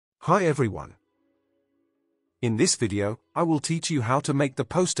Hi everyone. In this video, I will teach you how to make the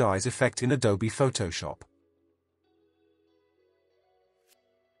Posterize effect in Adobe Photoshop.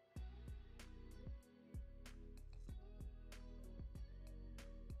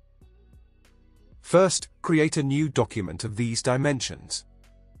 First, create a new document of these dimensions.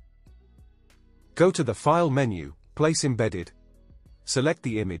 Go to the File menu, Place Embedded. Select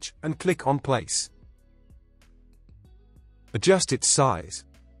the image and click on Place. Adjust its size.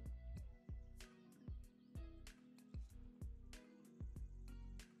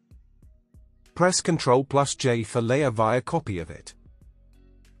 Press Ctrl+J for layer via copy of it.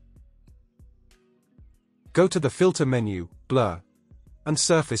 Go to the Filter menu, Blur, and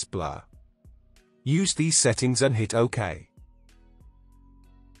Surface Blur. Use these settings and hit OK.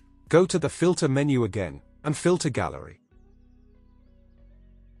 Go to the Filter menu again, and Filter Gallery.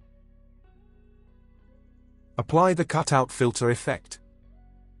 Apply the Cutout Filter effect.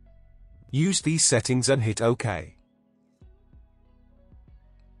 Use these settings and hit OK.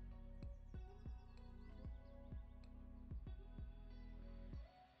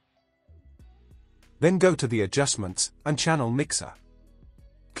 Then go to the Adjustments and Channel Mixer.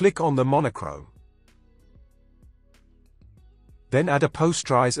 Click on the monochrome. Then add a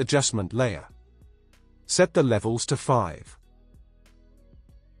Posterize adjustment layer. Set the levels to 5.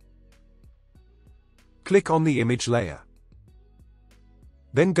 Click on the image layer.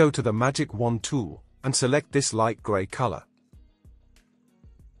 Then go to the Magic Wand tool and select this light gray color.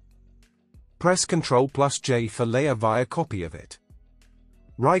 Press Ctrl+J for layer via copy of it.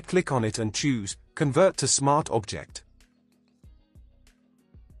 Right-click on it and choose Convert to Smart Object.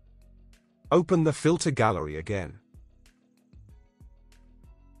 Open the Filter Gallery again.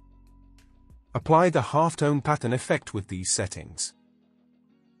 Apply the halftone pattern effect with these settings.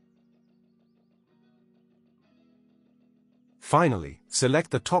 Finally,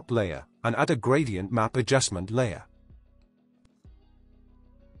 select the top layer and add a gradient map adjustment layer.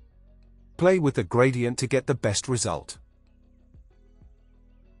 Play with the gradient to get the best result.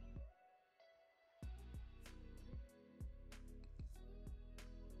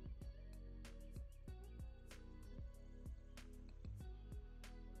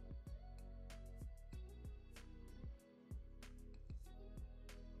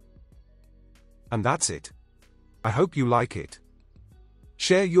 And that's it. I hope you like it.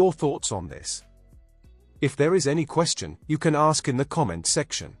 Share your thoughts on this. If there is any question, you can ask in the comment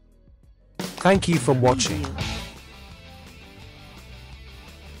section. Thank you for watching.